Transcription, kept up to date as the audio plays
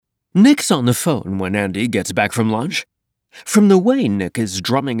Nick's on the phone when Andy gets back from lunch. From the way Nick is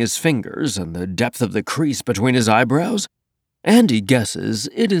drumming his fingers and the depth of the crease between his eyebrows, Andy guesses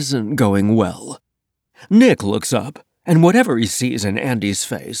it isn't going well. Nick looks up, and whatever he sees in Andy's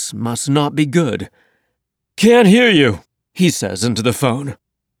face must not be good. "Can't hear you," he says into the phone.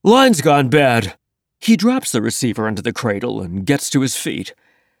 "Line's gone bad." He drops the receiver into the cradle and gets to his feet.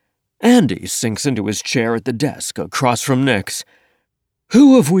 Andy sinks into his chair at the desk across from Nick's.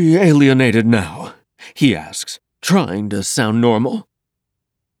 "Who have we alienated now?" he asks, trying to sound normal.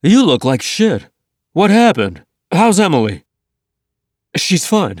 "You look like shit. What happened? How's Emily?" "She's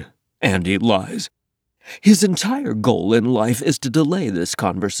fine," Andy lies. His entire goal in life is to delay this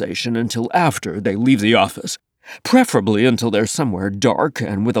conversation until after they leave the office, preferably until they're somewhere dark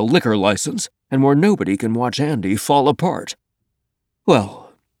and with a liquor license and where nobody can watch Andy fall apart.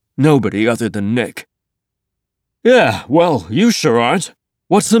 Well, nobody other than Nick. "Yeah, well, you sure aren't.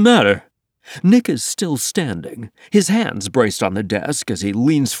 What's the matter?" Nick is still standing, his hands braced on the desk as he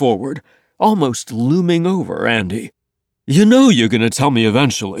leans forward, almost looming over Andy. "You know you're going to tell me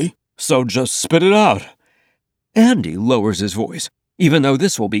eventually, so just spit it out." Andy lowers his voice, even though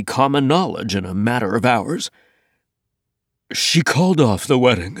this will be common knowledge in a matter of hours. "She called off the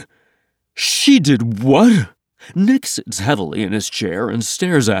wedding." "She did what?" Nick sits heavily in his chair and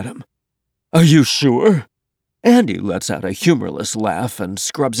stares at him. "Are you sure?" Andy lets out a humorless laugh and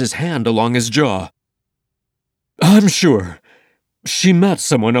scrubs his hand along his jaw. "I'm sure. She met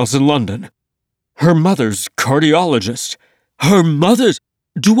someone else in London. Her mother's cardiologist. Her mother's...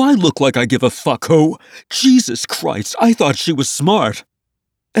 Do I look like I give a fuck who? Jesus Christ, I thought she was smart."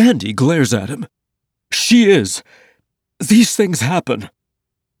 Andy glares at him. "She is. These things happen.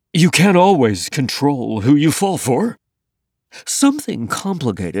 You can't always control who you fall for." Something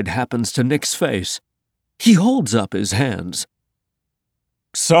complicated happens to Nick's face. He holds up his hands.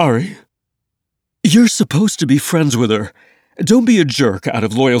 "Sorry. You're supposed to be friends with her. Don't be a jerk out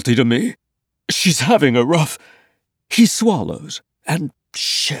of loyalty to me. She's having a rough..." He swallows, and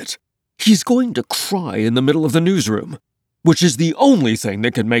shit, he's going to cry in the middle of the newsroom, which is the only thing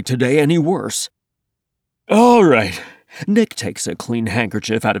that could make today any worse. "All right." Nick takes a clean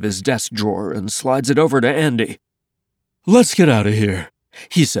handkerchief out of his desk drawer and slides it over to Andy. "Let's get out of here,"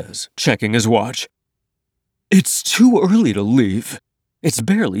 he says, checking his watch. "It's too early to leave. It's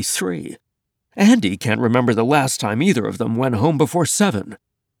barely 3. Andy can't remember the last time either of them went home before 7.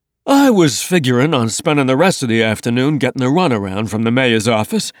 "I was figuring on spending the rest of the afternoon getting the runaround from the mayor's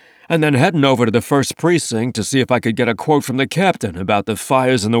office and then heading over to the 1st Precinct to see if I could get a quote from the captain about the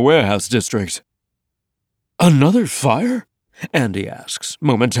fires in the warehouse district." "Another fire?" Andy asks,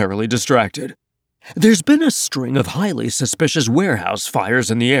 momentarily distracted. There's been a string of highly suspicious warehouse fires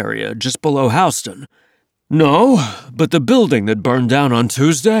in the area just below Houston. "No, but the building that burned down on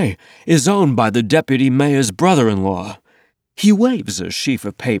Tuesday is owned by the deputy mayor's brother-in-law." He waves a sheaf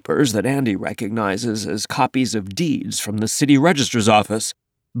of papers that Andy recognizes as copies of deeds from the city registrar's office.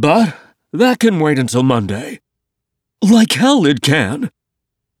 "But that can wait until Monday." "Like hell it can.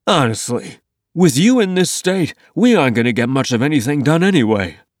 Honestly, with you in this state, we aren't going to get much of anything done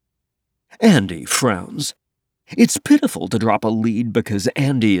anyway." Andy frowns. It's pitiful to drop a lead because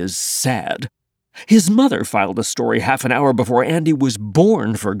Andy is sad. His mother filed a story half an hour before Andy was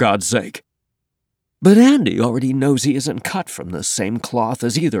born, for God's sake. But Andy already knows he isn't cut from the same cloth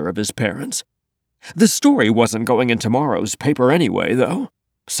as either of his parents. The story wasn't going in tomorrow's paper anyway, though,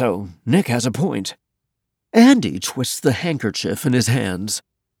 so Nick has a point. Andy twists the handkerchief in his hands.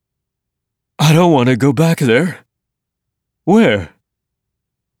 "I don't want to go back there." "Where?"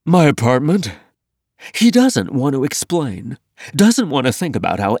 "My apartment." He doesn't want to explain, doesn't want to think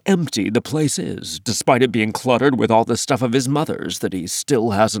about how empty the place is, despite it being cluttered with all the stuff of his mother's that he still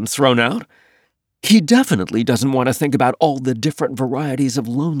hasn't thrown out. He definitely doesn't want to think about all the different varieties of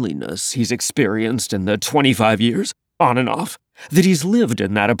loneliness he's experienced in the 25 years, on and off, that he's lived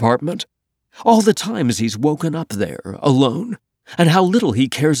in that apartment. All the times he's woken up there, alone, and how little he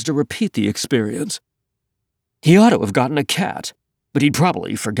cares to repeat the experience. He ought to have gotten a cat, but he'd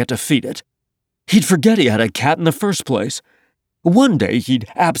probably forget to feed it. He'd forget he had a cat in the first place. One day he'd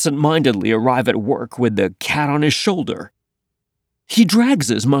absent-mindedly arrive at work with the cat on his shoulder. He drags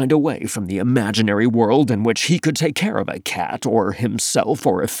his mind away from the imaginary world in which he could take care of a cat or himself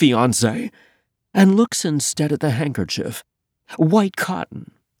or a fiancé, and looks instead at the handkerchief, white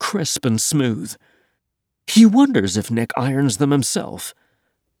cotton, crisp and smooth. He wonders if Nick irons them himself.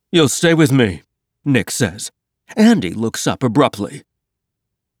 "You'll stay with me," Nick says. Andy looks up abruptly.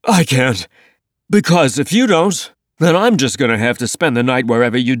 "I can't, because if you don't, then I'm just going to have to spend the night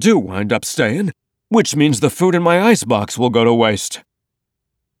wherever you do wind up staying, which means the food in my icebox will go to waste."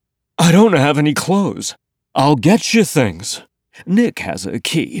 I don't have any clothes. I'll get you things. Nick has a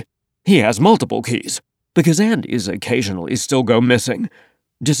key. He has multiple keys, because Andy's occasionally still go missing,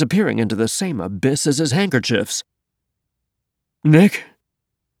 disappearing into the same abyss as his handkerchiefs. Nick?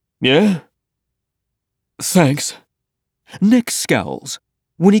 Yeah? Thanks. Nick scowls.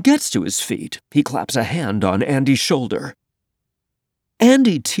 When he gets to his feet, he claps a hand on Andy's shoulder.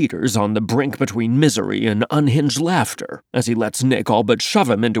 Andy teeters on the brink between misery and unhinged laughter as he lets Nick all but shove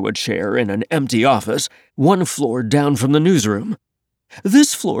him into a chair in an empty office, one floor down from the newsroom.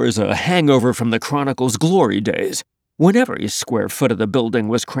 This floor is a hangover from the Chronicle's glory days, when every square foot of the building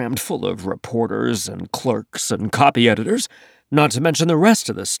was crammed full of reporters and clerks and copy editors, not to mention the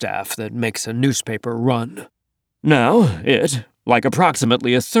rest of the staff that makes a newspaper run. Now, it, like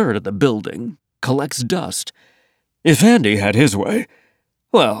approximately a third of the building, collects dust. If Andy had his way,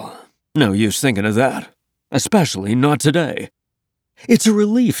 well, no use thinking of that, especially not today. It's a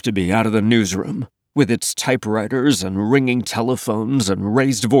relief to be out of the newsroom, with its typewriters and ringing telephones and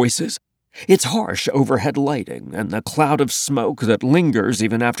raised voices, its harsh overhead lighting and the cloud of smoke that lingers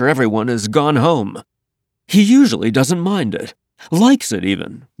even after everyone has gone home. He usually doesn't mind it, likes it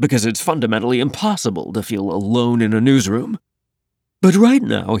even, because it's fundamentally impossible to feel alone in a newsroom. But right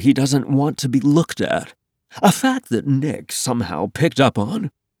now he doesn't want to be looked at, a fact that Nick somehow picked up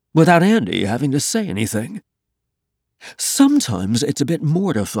on, without Andy having to say anything. Sometimes it's a bit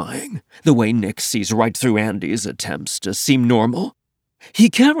mortifying, the way Nick sees right through Andy's attempts to seem normal. He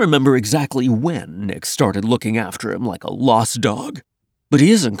can't remember exactly when Nick started looking after him like a lost dog, but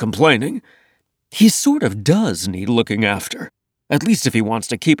he isn't complaining. He sort of does need looking after, at least if he wants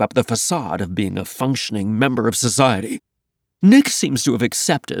to keep up the facade of being a functioning member of society. Nick seems to have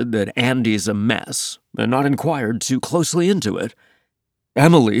accepted that Andy's a mess and not inquired too closely into it.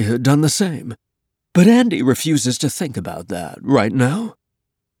 Emily had done the same, but Andy refuses to think about that right now.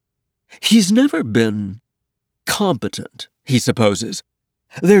 He's never been competent, he supposes.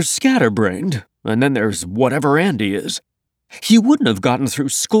 There's scatterbrained, and then there's whatever Andy is. He wouldn't have gotten through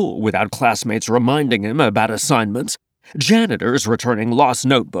school without classmates reminding him about assignments, janitors returning lost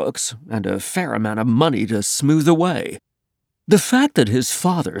notebooks, and a fair amount of money to smooth the way. The fact that his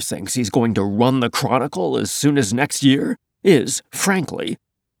father thinks he's going to run the Chronicle as soon as next year is, frankly,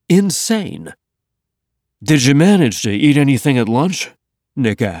 insane. Did you manage to eat anything at lunch?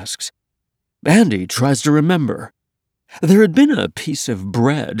 Nick asks. Andy tries to remember. There had been a piece of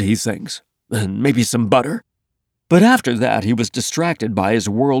bread, he thinks, and maybe some butter. But after that, he was distracted by his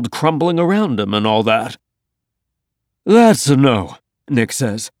world crumbling around him and all that. That's a no, Nick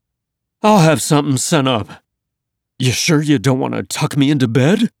says. I'll have something sent up. You sure you don't want to tuck me into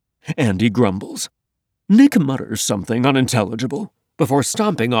bed? Andy grumbles. Nick mutters something unintelligible before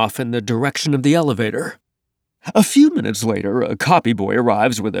stomping off in the direction of the elevator. A few minutes later, a copy boy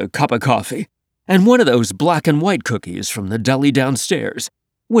arrives with a cup of coffee and one of those black and white cookies from the deli downstairs,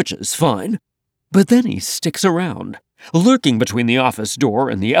 which is fine. But then he sticks around, lurking between the office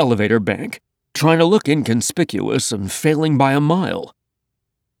door and the elevator bank, trying to look inconspicuous and failing by a mile.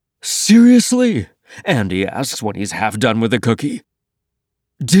 Seriously? Andy asks when he's half done with the cookie.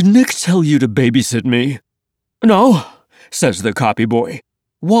 Did Nick tell you to babysit me? No, says the copy boy.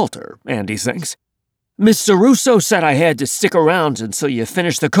 Walter, Andy thinks. Mr. Russo said I had to stick around until you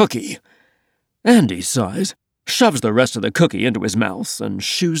finish the cookie. Andy sighs, shoves the rest of the cookie into his mouth, and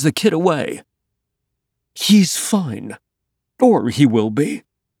shoos the kid away. He's fine. Or he will be.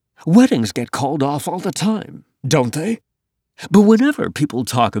 Weddings get called off all the time, don't they? But whenever people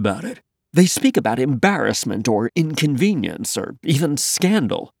talk about it, they speak about embarrassment or inconvenience or even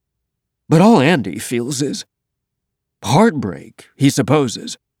scandal. But all Andy feels is heartbreak, he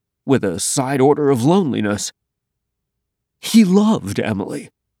supposes, with a side order of loneliness. He loved Emily.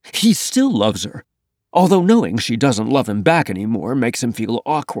 He still loves her, although knowing she doesn't love him back anymore makes him feel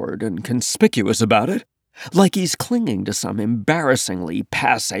awkward and conspicuous about it, like he's clinging to some embarrassingly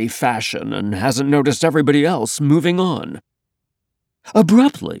passé fashion and hasn't noticed everybody else moving on.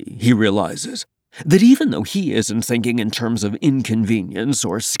 Abruptly, he realizes that even though he isn't thinking in terms of inconvenience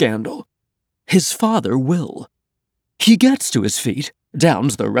or scandal, his father will. He gets to his feet,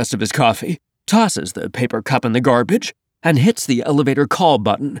 downs the rest of his coffee, tosses the paper cup in the garbage, and hits the elevator call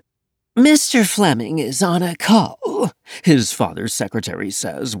button. Mr. Fleming is on a call, his father's secretary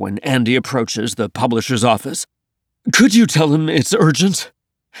says when Andy approaches the publisher's office. Could you tell him it's urgent?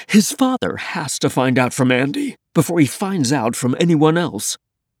 His father has to find out from Andy before he finds out from anyone else.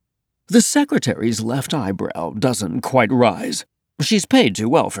 The secretary's left eyebrow doesn't quite rise. She's paid too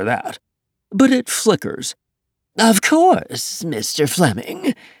well for that. But it flickers. Of course, Mr.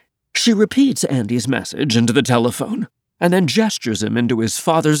 Fleming. She repeats Andy's message into the telephone, and then gestures him into his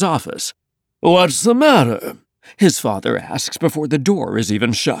father's office. "What's the matter?" his father asks before the door is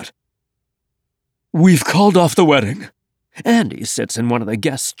even shut. "We've called off the wedding." Andy sits in one of the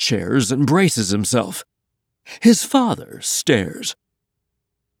guest chairs and braces himself. His father stares.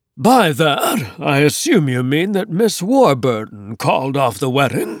 "By that, I assume you mean that Miss Warburton called off the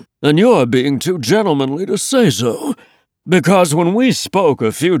wedding, and you're being too gentlemanly to say so, because when we spoke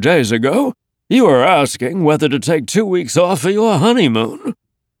a few days ago, you were asking whether to take 2 weeks off for your honeymoon."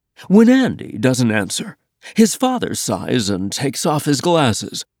 When Andy doesn't answer, his father sighs and takes off his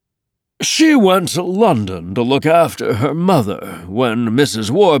glasses. "She went to London to look after her mother when Mrs.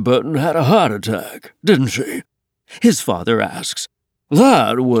 Warburton had a heart attack, didn't she?" his father asks.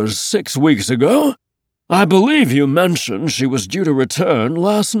 "That was 6 weeks ago. I believe you mentioned she was due to return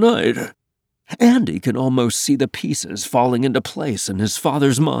last night." Andy can almost see the pieces falling into place in his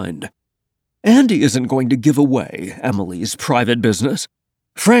father's mind. Andy isn't going to give away Emily's private business.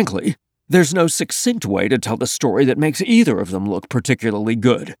 Frankly, there's no succinct way to tell the story that makes either of them look particularly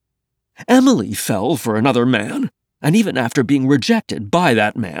good. Emily fell for another man, and even after being rejected by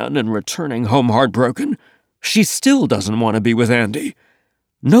that man and returning home heartbroken, she still doesn't want to be with Andy.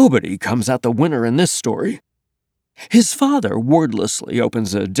 Nobody comes out the winner in this story. His father wordlessly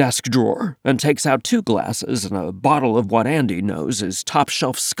opens a desk drawer and takes out 2 glasses and a bottle of what Andy knows is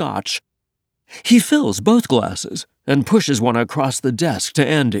top-shelf scotch. He fills both glasses and pushes one across the desk to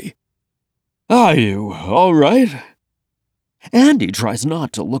Andy. "Are you all right?" Andy tries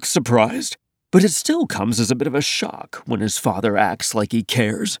not to look surprised, but it still comes as a bit of a shock when his father acts like he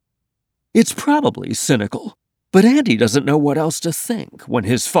cares. It's probably cynical, but Andy doesn't know what else to think when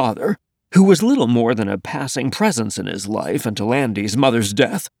his father, who was little more than a passing presence in his life until Andy's mother's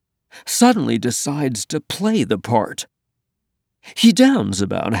death, suddenly decides to play the part. He downs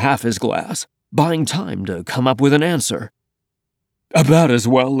about half his glass, buying time to come up with an answer. "About as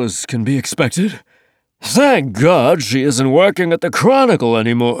well as can be expected. Thank God she isn't working at the Chronicle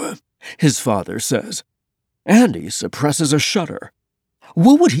anymore," his father says. Andy suppresses a shudder.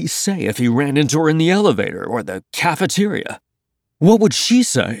 What would he say if he ran into her in the elevator or the cafeteria? What would she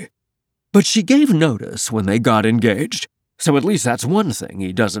say? But she gave notice when they got engaged, so at least that's one thing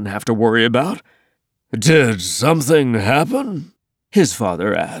he doesn't have to worry about. "Did something happen?" his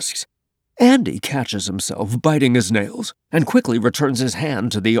father asks. Andy catches himself biting his nails and quickly returns his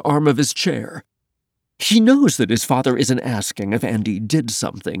hand to the arm of his chair. He knows that his father isn't asking if Andy did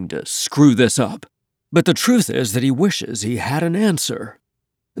something to screw this up, but the truth is that he wishes he had an answer.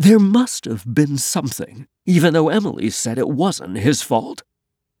 There must have been something, even though Emily said it wasn't his fault.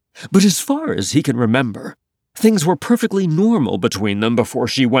 But as far as he can remember, things were perfectly normal between them before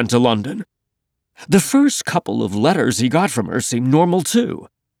she went to London. The first couple of letters he got from her seemed normal too.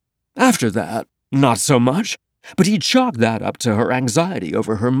 After that, not so much, but he chalked that up to her anxiety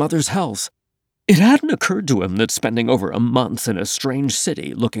over her mother's health. It hadn't occurred to him that spending over a month in a strange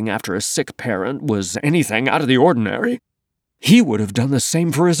city looking after a sick parent was anything out of the ordinary. He would have done the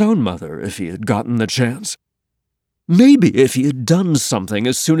same for his own mother if he had gotten the chance. Maybe if he had done something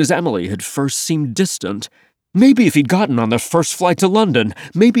as soon as Emily had first seemed distant. Maybe if he'd gotten on the first flight to London.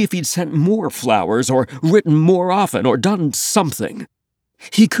 Maybe if he'd sent more flowers or written more often or done something.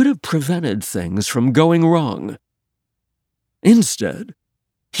 He could have prevented things from going wrong. Instead,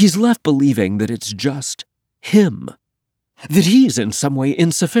 he's left believing that it's just him. That he's in some way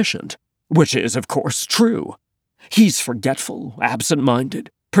insufficient, which is, of course, true. He's forgetful,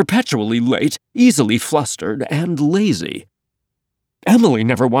 absent-minded, perpetually late, easily flustered, and lazy. Emily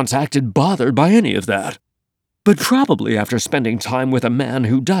never once acted bothered by any of that. But probably after spending time with a man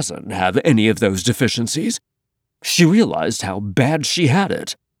who doesn't have any of those deficiencies, she realized how bad she had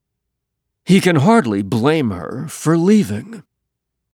it. He can hardly blame her for leaving.